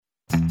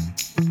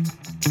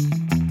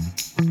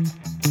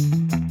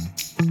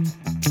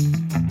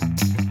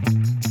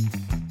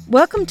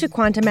Welcome to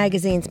Quantum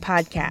Magazine's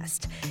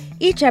podcast.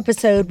 Each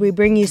episode, we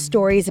bring you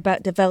stories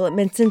about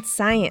developments in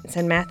science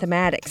and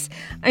mathematics.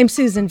 I'm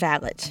Susan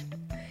Vallet.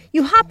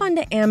 You hop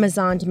onto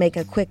Amazon to make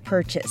a quick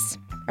purchase.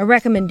 A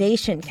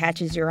recommendation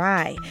catches your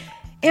eye.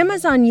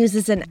 Amazon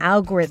uses an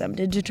algorithm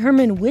to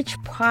determine which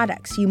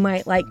products you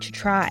might like to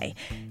try.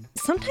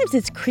 Sometimes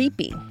it's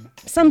creepy.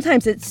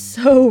 Sometimes it's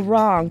so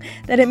wrong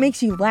that it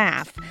makes you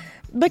laugh.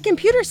 But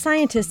computer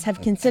scientists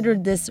have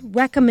considered this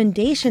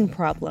recommendation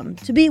problem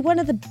to be one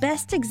of the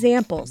best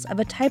examples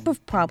of a type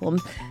of problem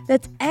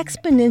that's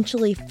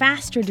exponentially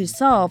faster to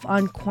solve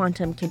on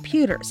quantum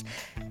computers.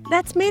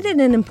 That's made it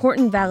an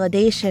important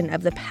validation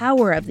of the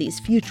power of these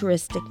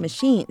futuristic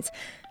machines.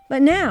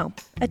 But now,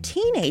 a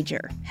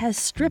teenager has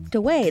stripped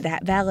away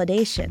that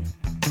validation.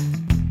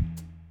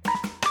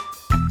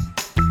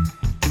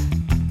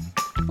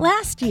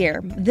 Last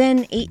year,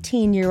 then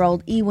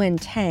 18-year-old Yiwen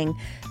Tang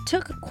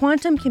took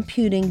quantum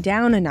computing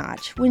down a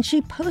notch when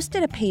she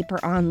posted a paper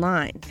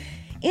online.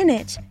 In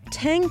it,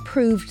 Tang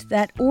proved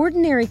that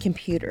ordinary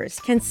computers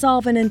can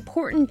solve an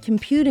important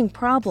computing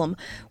problem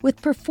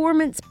with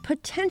performance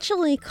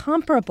potentially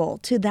comparable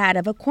to that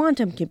of a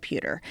quantum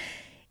computer.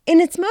 In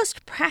its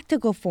most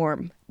practical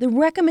form, the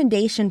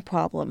recommendation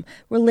problem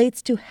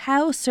relates to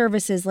how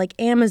services like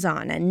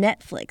Amazon and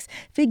Netflix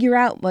figure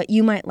out what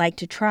you might like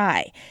to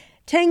try.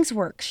 Tang's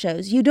work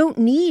shows you don't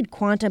need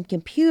quantum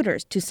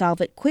computers to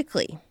solve it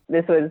quickly.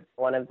 This was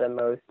one of the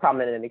most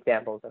prominent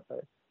examples of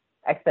the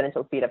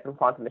exponential speedup in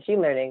quantum machine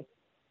learning.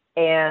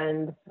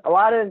 And a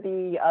lot of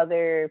the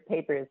other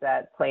papers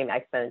that claim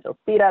exponential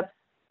speedups,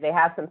 they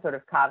have some sort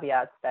of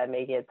caveats that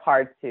make it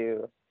hard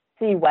to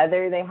see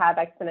whether they have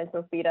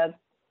exponential speedups,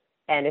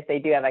 and if they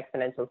do have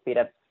exponential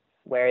speedups,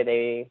 where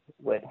they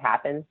would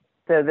happen.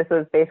 So this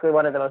was basically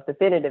one of the most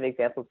definitive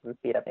examples of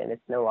the speedup, and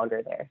it's no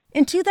longer there.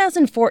 In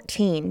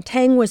 2014,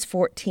 Tang was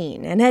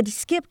 14 and had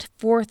skipped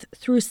 4th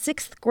through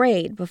 6th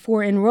grade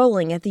before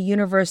enrolling at the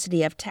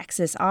University of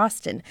Texas,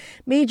 Austin,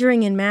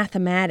 majoring in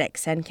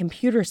mathematics and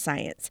computer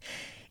science.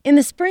 In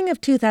the spring of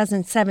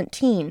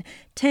 2017,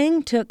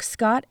 Tang took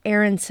Scott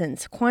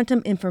Aronson's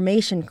quantum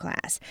information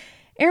class.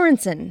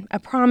 Aronson, a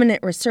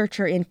prominent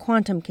researcher in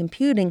quantum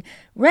computing,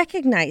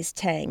 recognized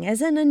Tang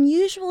as an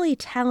unusually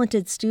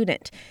talented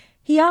student.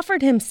 He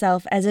offered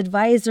himself as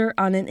advisor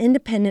on an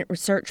independent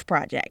research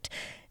project.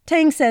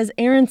 Tang says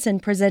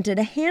Aronson presented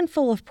a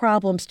handful of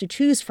problems to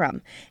choose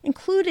from,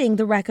 including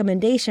the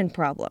recommendation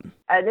problem.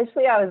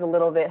 Initially, I was a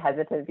little bit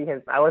hesitant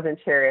because I wasn't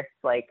sure if,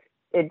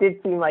 it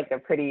did seem like a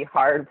pretty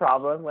hard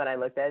problem when I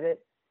looked at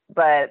it.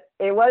 But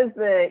it was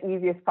the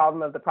easiest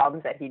problem of the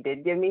problems that he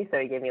did give me, so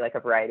he gave me a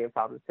variety of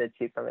problems to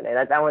choose from, and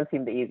that one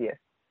seemed the easiest.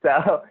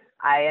 So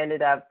I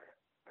ended up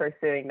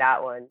pursuing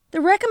that one.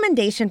 The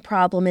recommendation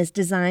problem is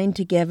designed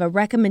to give a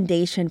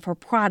recommendation for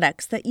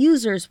products that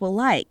users will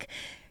like.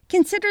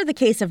 Consider the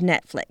case of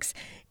Netflix.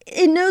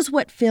 It knows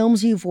what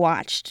films you've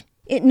watched.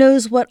 It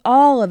knows what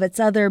all of its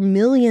other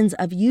millions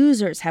of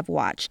users have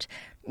watched.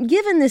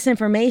 Given this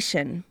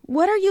information,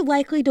 what are you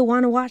likely to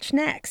want to watch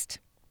next?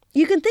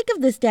 You can think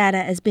of this data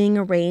as being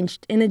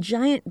arranged in a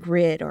giant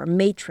grid or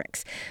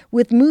matrix,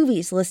 with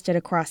movies listed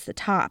across the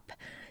top.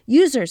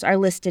 Users are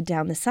listed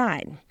down the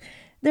side.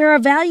 There are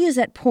values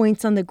at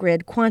points on the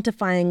grid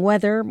quantifying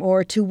whether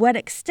or to what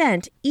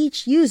extent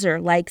each user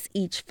likes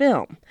each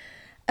film.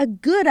 A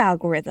good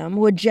algorithm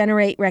would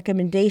generate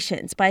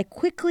recommendations by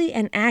quickly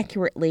and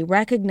accurately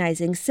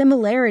recognizing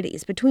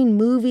similarities between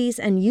movies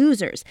and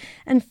users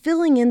and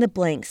filling in the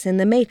blanks in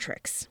the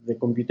matrix. The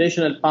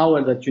computational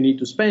power that you need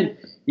to spend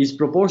is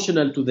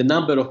proportional to the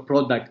number of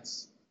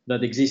products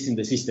that exist in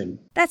the system.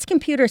 That's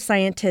computer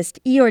scientist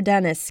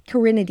Iordanis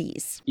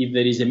Karinides. If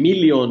there is 1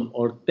 million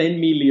or 10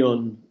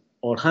 million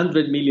or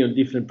 100 million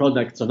different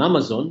products on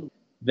Amazon,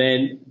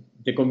 then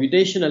the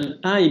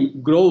computational time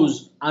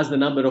grows as the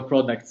number of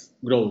products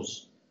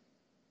grows.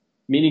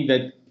 Meaning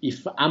that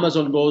if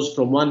Amazon goes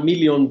from 1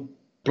 million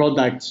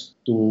products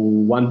to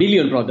 1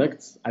 billion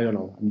products, I don't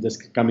know, I'm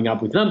just coming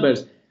up with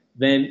numbers,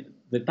 then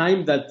the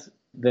time that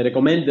the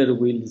recommender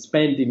will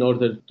spend in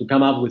order to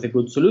come up with a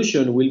good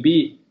solution will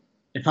be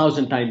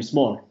 1,000 times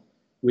more,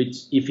 which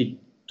if it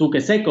took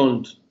a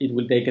second, it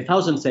will take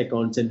 1,000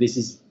 seconds, and this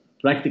is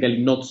practically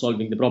not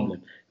solving the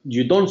problem.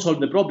 You don't solve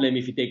the problem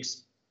if it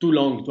takes too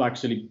long to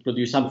actually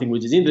produce something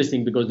which is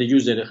interesting because the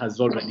user has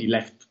already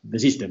left the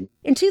system.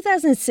 In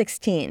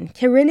 2016,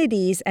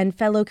 Karinides and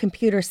fellow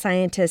computer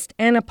scientist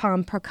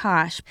Anupam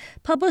Prakash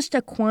published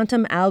a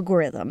quantum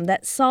algorithm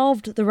that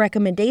solved the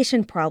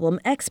recommendation problem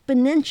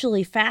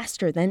exponentially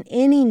faster than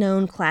any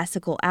known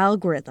classical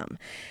algorithm.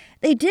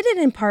 They did it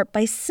in part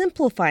by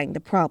simplifying the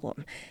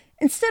problem.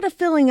 Instead of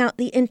filling out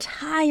the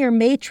entire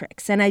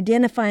matrix and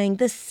identifying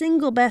the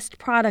single best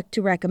product to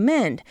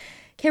recommend,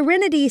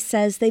 Karinides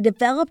says they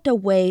developed a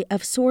way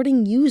of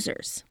sorting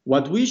users.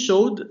 What we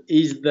showed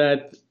is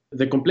that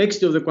the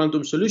complexity of the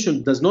quantum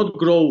solution does not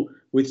grow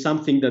with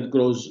something that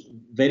grows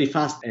very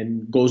fast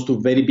and goes to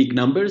very big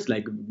numbers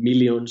like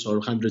millions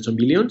or hundreds of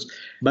millions,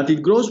 but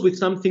it grows with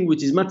something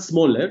which is much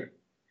smaller.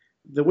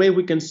 The way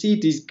we can see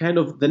it is kind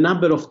of the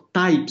number of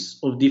types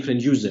of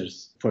different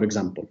users. for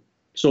example.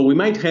 So we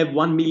might have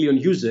 1 million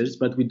users,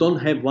 but we don't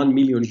have 1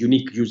 million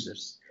unique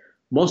users.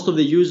 Most of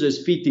the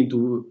users fit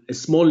into a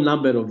small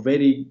number of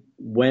very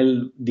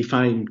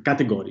well-defined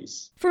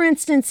categories. For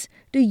instance,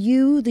 do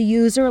you, the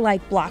user,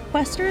 like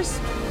blockbusters?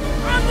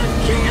 I'm the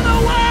king of the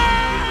world!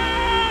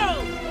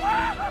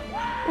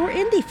 Or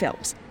indie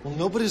films? Well,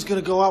 nobody's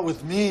gonna go out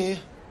with me.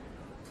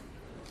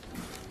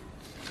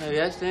 Have you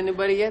asked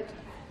anybody yet?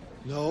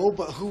 No,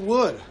 but who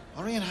would?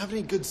 I don't even have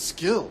any good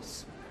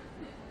skills.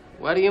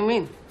 What do you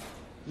mean?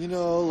 You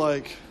know,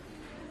 like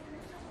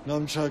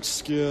nunchuck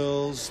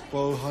skills,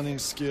 bow hunting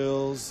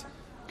skills,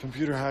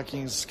 computer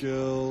hacking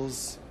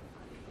skills.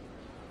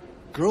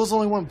 Girls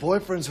only want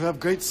boyfriends who have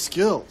great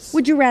skills.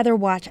 Would you rather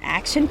watch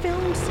action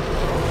films?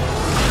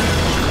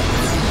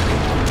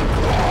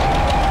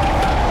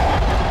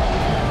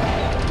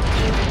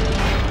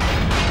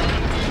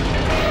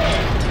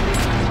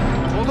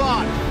 Hold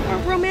on. Or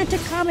romantic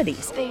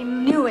comedies? They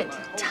knew it.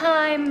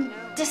 Time,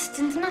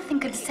 distance, nothing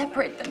could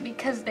separate them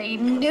because they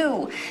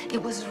knew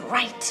it was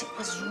right, it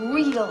was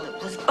real,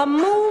 it was a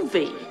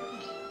movie.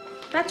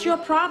 That's your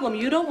problem.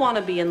 You don't want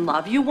to be in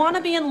love. You want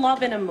to be in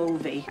love in a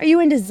movie. Are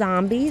you into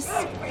zombies?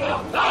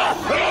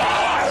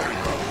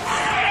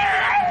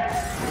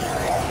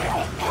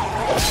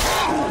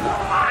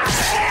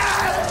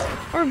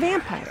 Or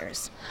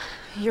vampires?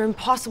 You're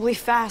impossibly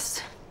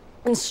fast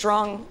and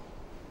strong.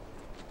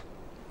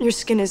 Your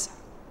skin is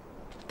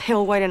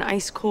pale white and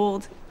ice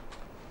cold.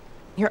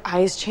 Your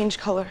eyes change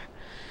color.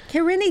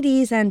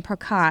 Kerenidis and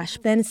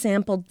Prakash then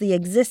sampled the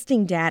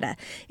existing data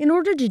in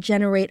order to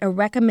generate a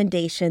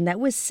recommendation that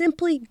was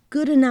simply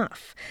good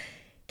enough.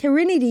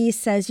 Kerenidis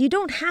says you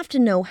don't have to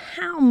know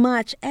how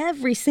much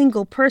every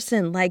single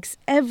person likes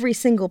every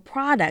single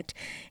product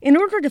in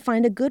order to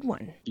find a good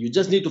one. You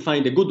just need to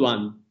find a good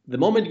one. The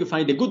moment you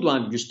find a good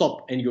one, you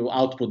stop and you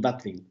output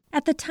that thing.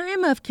 At the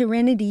time of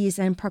Kerenidis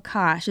and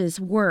Prakash's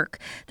work,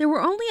 there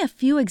were only a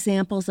few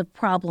examples of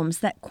problems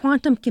that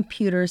quantum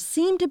computers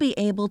seemed to be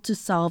able to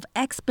solve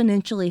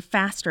exponentially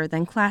faster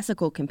than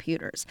classical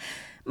computers.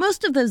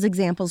 Most of those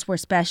examples were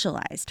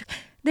specialized.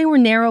 They were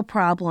narrow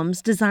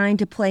problems designed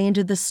to play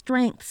into the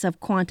strengths of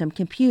quantum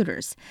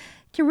computers.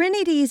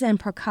 Kerenidis and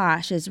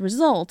Prakash's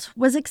result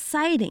was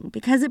exciting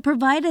because it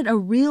provided a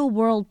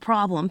real-world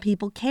problem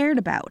people cared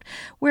about,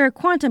 where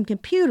quantum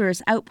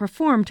computers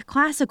outperformed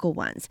classical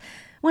ones.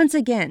 Once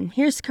again,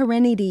 here's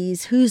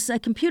Kerenidis, who's a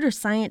computer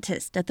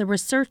scientist at the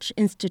Research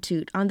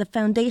Institute on the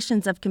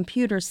Foundations of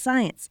Computer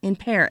Science in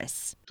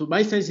Paris. To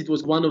my sense, it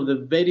was one of the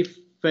very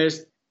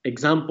first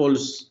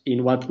examples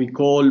in what we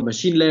call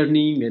machine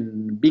learning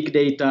and big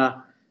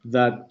data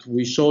that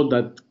we showed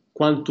that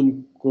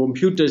quantum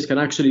computers can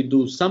actually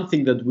do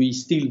something that we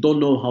still don't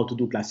know how to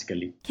do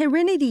classically.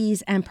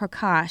 Kerenidis and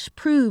Prakash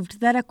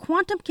proved that a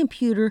quantum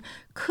computer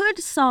could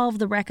solve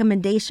the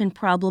recommendation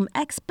problem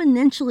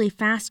exponentially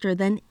faster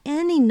than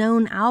any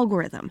known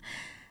algorithm.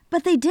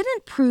 But they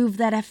didn't prove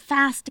that a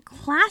fast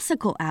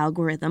classical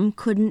algorithm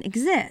couldn't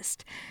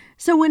exist.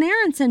 So when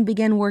Aronson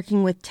began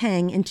working with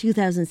Tang in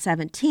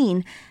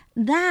 2017,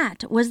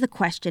 that was the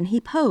question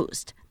he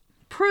posed.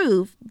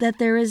 Prove that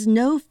there is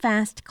no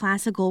fast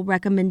classical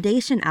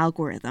recommendation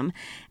algorithm,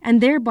 and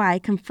thereby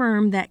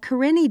confirm that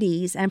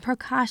Kerenidis and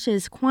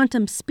Prakash's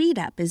quantum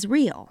speedup is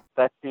real.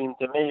 That seemed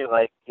to me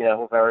like,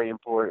 a very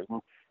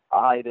important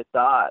I to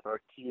dot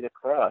or T to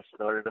cross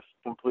in order to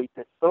complete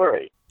the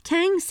story.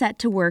 Tang set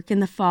to work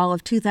in the fall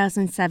of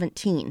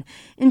 2017,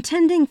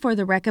 intending for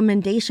the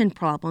recommendation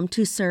problem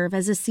to serve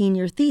as a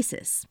senior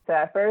thesis. So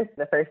at first,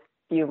 the first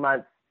few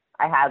months,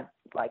 I had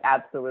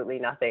absolutely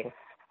nothing.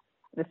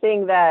 The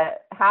thing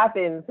that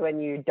happens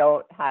when you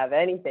don't have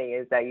anything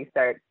is that you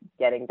start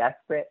getting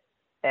desperate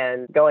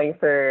and going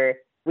for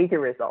weaker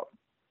results.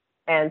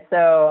 And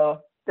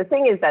so the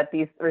thing is that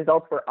these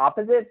results were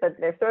opposite, but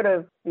they're sort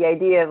of the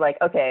idea of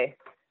okay,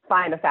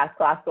 find a fast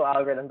classical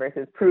algorithm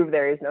versus prove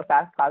there is no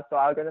fast classical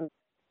algorithm.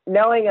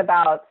 Knowing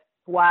about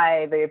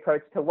why the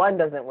approach to one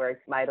doesn't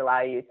work might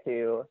allow you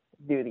to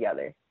do the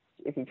other.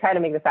 If you try to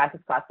make the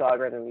fastest classical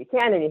algorithm you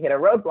can and you hit a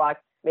roadblock,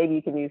 maybe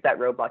you can use that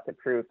roadblock to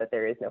prove that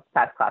there is no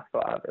fast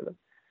classical algorithm.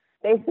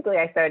 Basically,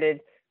 I started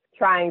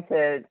trying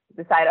to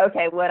decide,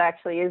 okay, what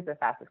actually is the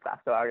fastest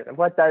classical algorithm?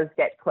 What does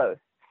get close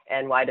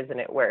and why doesn't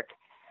it work?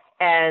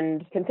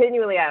 And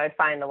continually, I would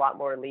find a lot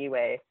more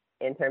leeway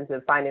in terms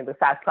of finding the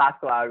fast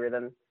classical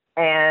algorithm.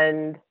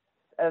 And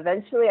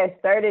eventually, I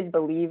started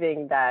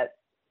believing that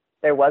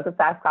there was a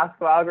fast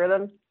classical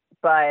algorithm,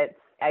 but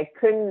I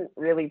couldn't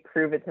really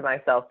prove it to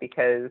myself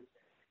because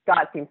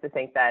Scott seems to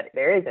think that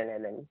there isn't,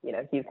 and then,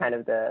 he's kind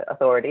of the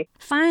authority.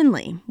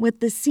 Finally, with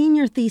the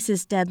senior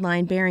thesis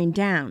deadline bearing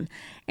down,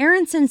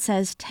 Aronson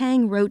says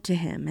Tang wrote to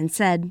him and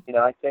said,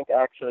 I think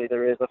actually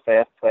there is a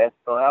fast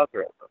classical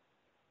algorithm.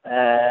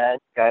 And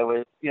I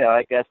was,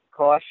 I guess,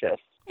 cautious.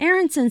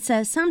 Aronson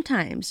says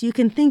sometimes you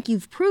can think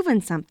you've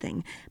proven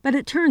something, but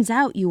it turns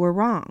out you were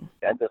wrong.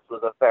 And this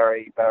was a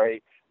very,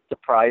 very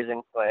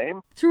surprising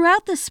claim.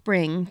 Throughout the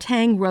spring,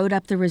 Tang wrote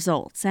up the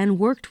results and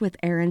worked with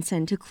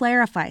Aronson to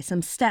clarify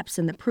some steps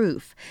in the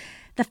proof.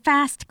 The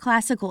fast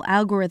classical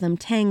algorithm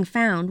Tang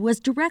found was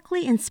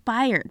directly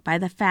inspired by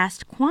the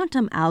fast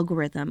quantum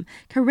algorithm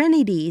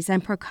Karenides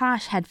and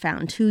Prakash had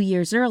found 2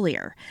 years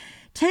earlier.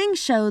 Tang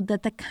showed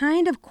that the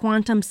kind of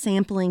quantum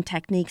sampling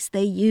techniques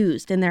they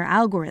used in their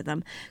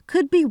algorithm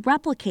could be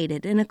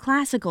replicated in a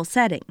classical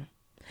setting.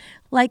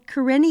 Like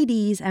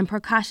Karenides and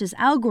Prakash's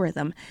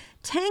algorithm,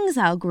 Tang's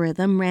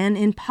algorithm ran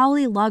in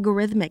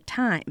polylogarithmic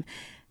time.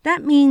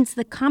 That means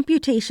the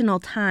computational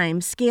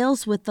time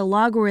scales with the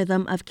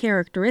logarithm of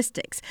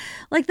characteristics,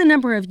 like the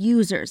number of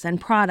users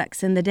and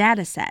products in the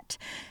dataset.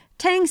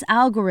 Tang's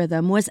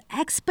algorithm was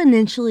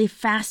exponentially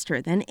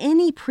faster than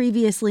any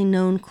previously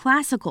known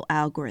classical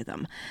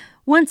algorithm.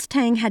 Once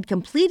Tang had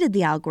completed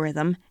the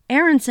algorithm,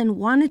 Aronson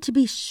wanted to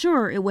be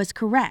sure it was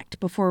correct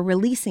before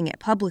releasing it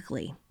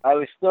publicly. I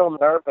was still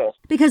nervous.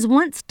 Because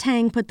once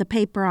Tang put the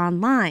paper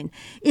online,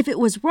 if it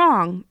was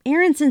wrong,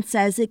 Aronson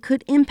says it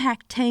could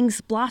impact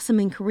Tang's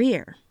blossoming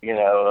career.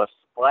 A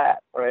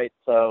splat, right?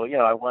 So,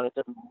 I wanted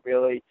to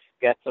really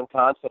get some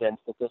confidence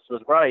that this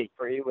was right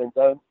for Ewan's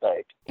own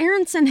sake.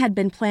 Aronson had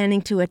been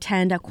planning to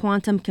attend a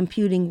quantum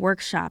computing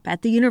workshop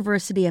at the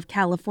University of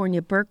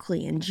California,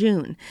 Berkeley in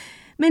June.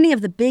 Many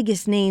of the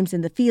biggest names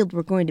in the field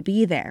were going to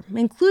be there,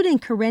 including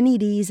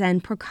Karenides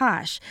and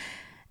Prakash.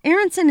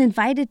 Aronson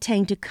invited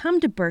Tang to come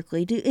to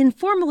Berkeley to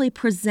informally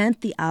present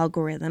the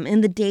algorithm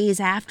in the days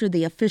after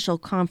the official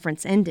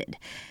conference ended.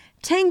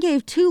 Tang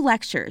gave 2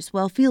 lectures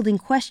while fielding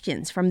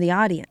questions from the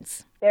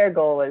audience. Their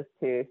goal was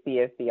to see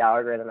if the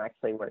algorithm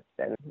actually works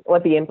and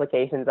what the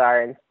implications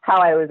are and how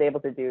I was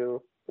able to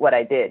do what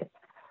I did.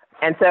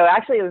 And so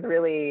actually it was a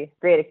really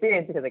great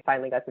experience because I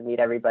finally got to meet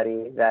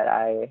everybody that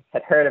I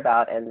had heard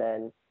about and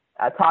then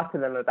talk to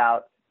them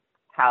about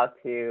how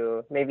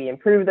to maybe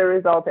improve the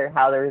result or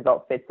how the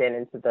result fits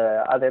into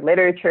the other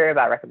literature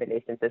about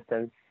recommendation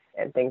systems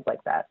and things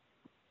like that.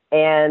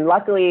 And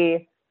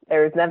luckily,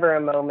 there was never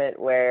a moment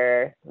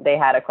where they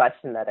had a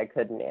question that I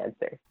couldn't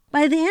answer.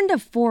 By the end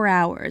of 4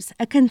 hours,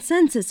 a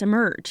consensus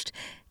emerged.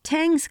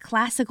 Tang's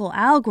classical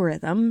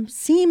algorithm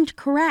seemed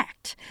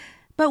correct.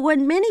 But what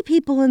many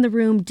people in the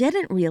room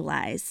didn't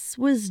realize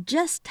was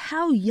just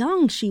how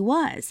young she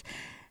was.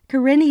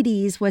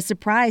 Karenides was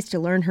surprised to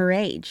learn her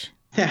age.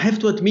 I have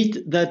to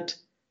admit that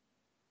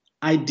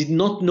I did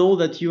not know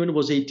that Ewan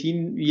was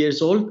 18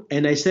 years old,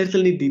 and I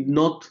certainly did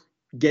not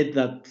get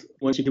that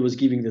when she was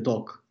giving the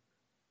talk.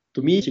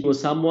 To me, she was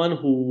someone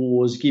who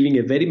was giving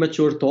a very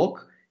mature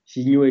talk.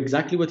 He knew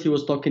exactly what he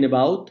was talking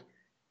about,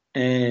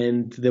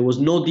 and there was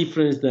no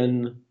difference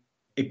than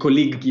a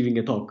colleague giving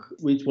a talk,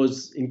 which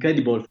was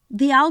incredible.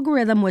 The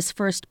algorithm was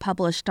first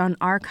published on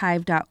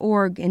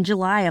archive.org in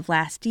July of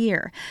last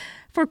year.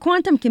 For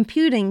quantum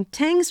computing,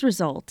 Tang's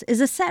result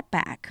is a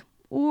setback,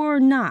 or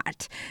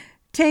not.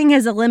 Tang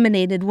has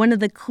eliminated one of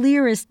the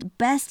clearest,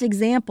 best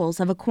examples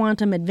of a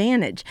quantum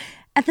advantage.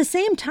 At the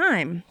same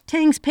time,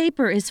 Tang's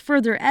paper is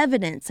further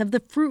evidence of the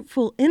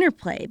fruitful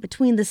interplay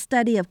between the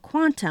study of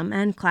quantum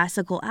and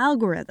classical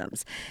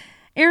algorithms.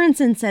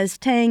 Aronson says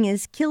Tang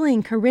is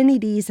killing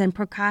Karenides and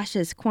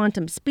Prakash's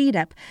quantum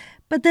speedup,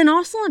 but then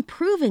also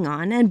improving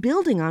on and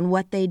building on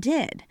what they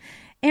did.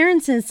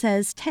 Aronson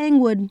says Tang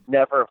would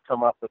never have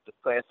come up with the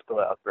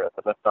classical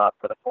algorithm if not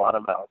for the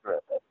quantum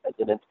algorithm as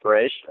an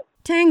inspiration.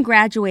 Tang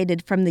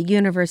graduated from the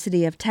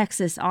University of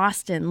Texas,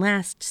 Austin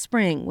last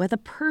spring with a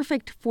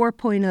perfect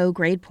 4.0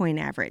 grade point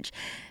average.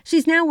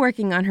 She's now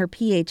working on her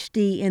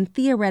PhD in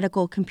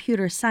theoretical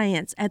computer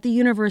science at the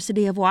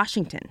University of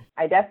Washington.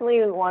 I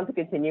definitely want to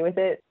continue with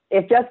it,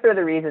 if just for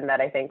the reason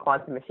that I think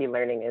quantum machine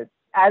learning is,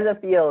 as a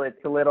field,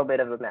 it's a little bit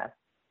of a mess.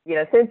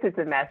 Since it's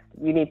a mess,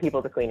 you need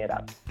people to clean it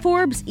up.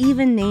 Forbes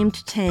even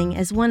named Tang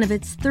as one of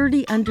its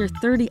 30 under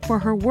 30 for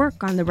her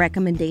work on the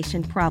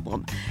recommendation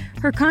problem,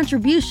 her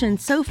contribution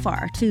so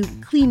far to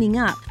cleaning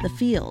up the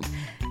field.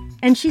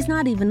 And she's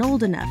not even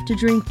old enough to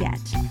drink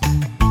yet.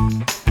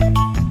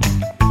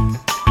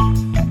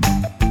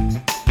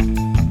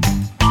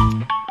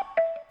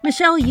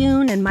 Michelle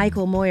Yoon and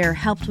Michael Moyer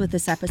helped with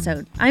this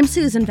episode. I'm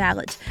Susan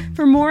Vallet.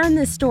 For more on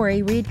this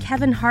story, read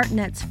Kevin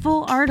Hartnett's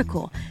full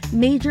article,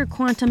 Major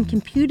Quantum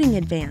Computing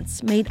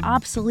Advance Made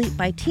Obsolete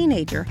by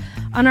Teenager,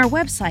 on our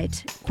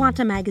website,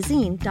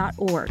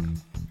 quantummagazine.org.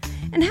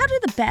 And how do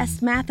the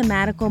best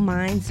mathematical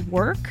minds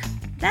work?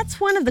 That's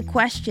one of the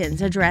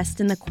questions addressed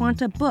in the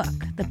Quanta book,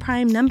 The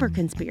Prime Number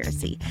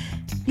Conspiracy.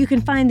 You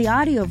can find the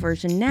audio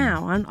version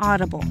now on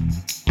Audible.